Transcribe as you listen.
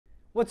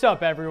What's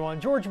up, everyone?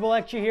 George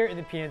Malecki here in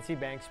the PNC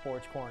Bank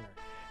Sports Corner.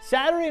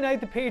 Saturday night,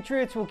 the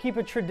Patriots will keep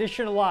a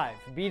tradition alive,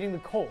 beating the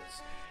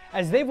Colts,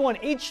 as they've won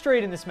 8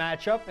 straight in this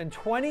matchup and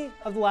 20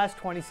 of the last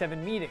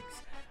 27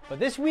 meetings. But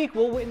this week,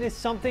 we'll witness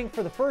something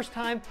for the first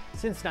time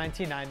since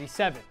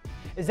 1997,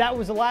 as that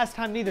was the last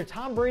time neither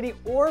Tom Brady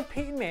or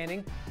Peyton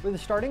Manning were the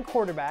starting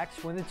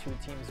quarterbacks when the two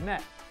teams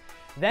met.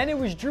 Then it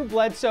was Drew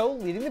Bledsoe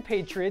leading the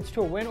Patriots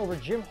to a win over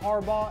Jim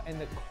Harbaugh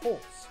and the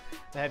Colts.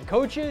 The head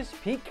coaches,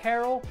 Pete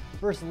Carroll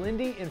versus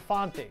Lindy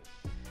Infante.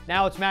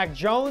 Now it's Mac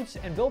Jones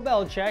and Bill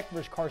Belichick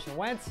versus Carson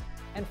Wentz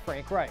and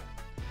Frank Reich.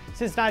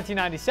 Since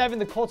 1997,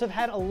 the Colts have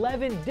had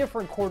 11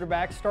 different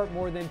quarterbacks start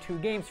more than 2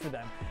 games for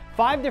them.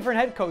 5 different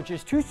head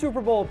coaches, 2 Super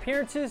Bowl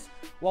appearances,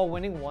 while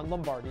winning 1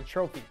 Lombardi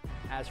trophy.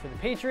 As for the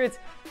Patriots,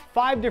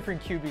 5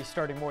 different QBs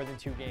starting more than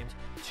 2 games.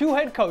 2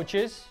 head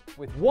coaches,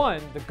 with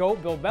 1, the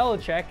GOAT Bill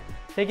Belichick,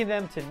 taking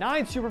them to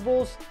 9 Super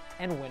Bowls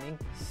and winning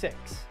 6.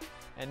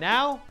 And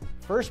now,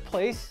 first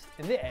place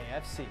in the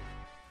AFC.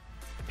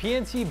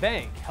 PNC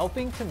Bank,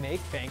 helping to make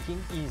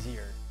banking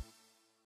easier.